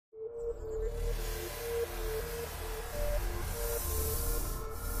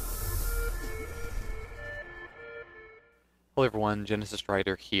Hello everyone, Genesis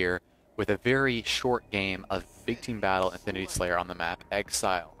Rider here with a very short game of Big Team Battle Infinity Slayer on the map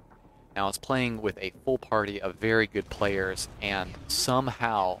Exile. Now I was playing with a full party of very good players and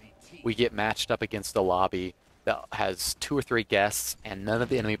somehow we get matched up against a lobby that has 2 or 3 guests and none of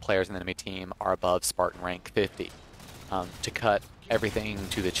the enemy players in the enemy team are above Spartan rank 50. To cut everything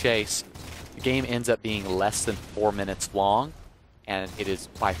to the chase, the game ends up being less than 4 minutes long and it is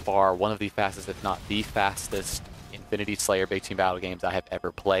by far one of the fastest, if not the fastest, Infinity Slayer Big Team Battle games I have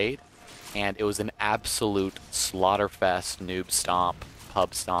ever played, and it was an absolute slaughterfest, noob stomp,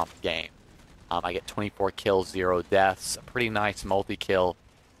 pub stomp game. I get 24 kills, 0 deaths, a pretty nice multi-kill,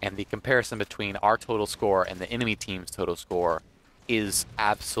 and the comparison between our total score and the enemy team's total score is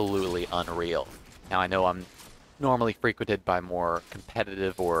absolutely unreal. Now I know I'm normally frequented by more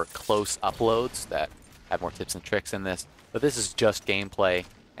competitive or close uploads that have more tips and tricks in this, but this is just gameplay.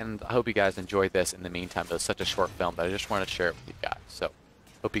 And I hope you guys enjoyed this in the meantime. It was such a short film that I just wanted to share it with you guys. So,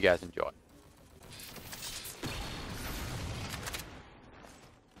 hope you guys enjoy.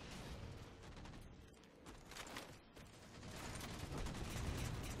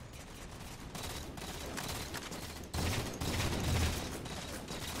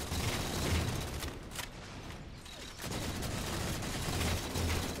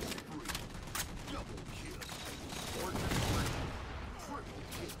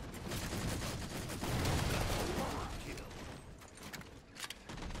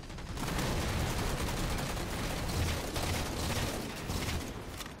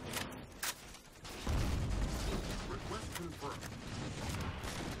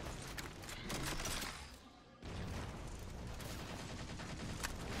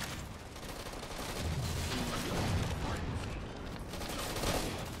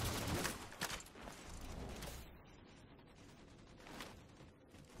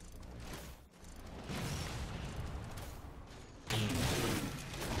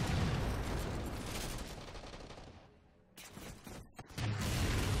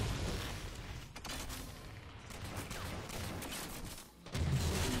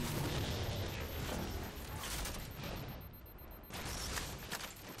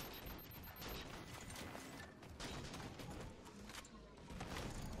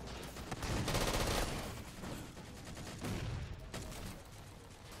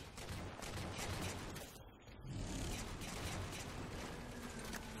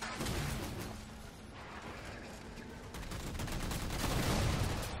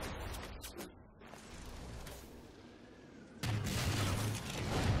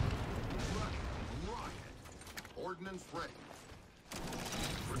 Ordnance ready.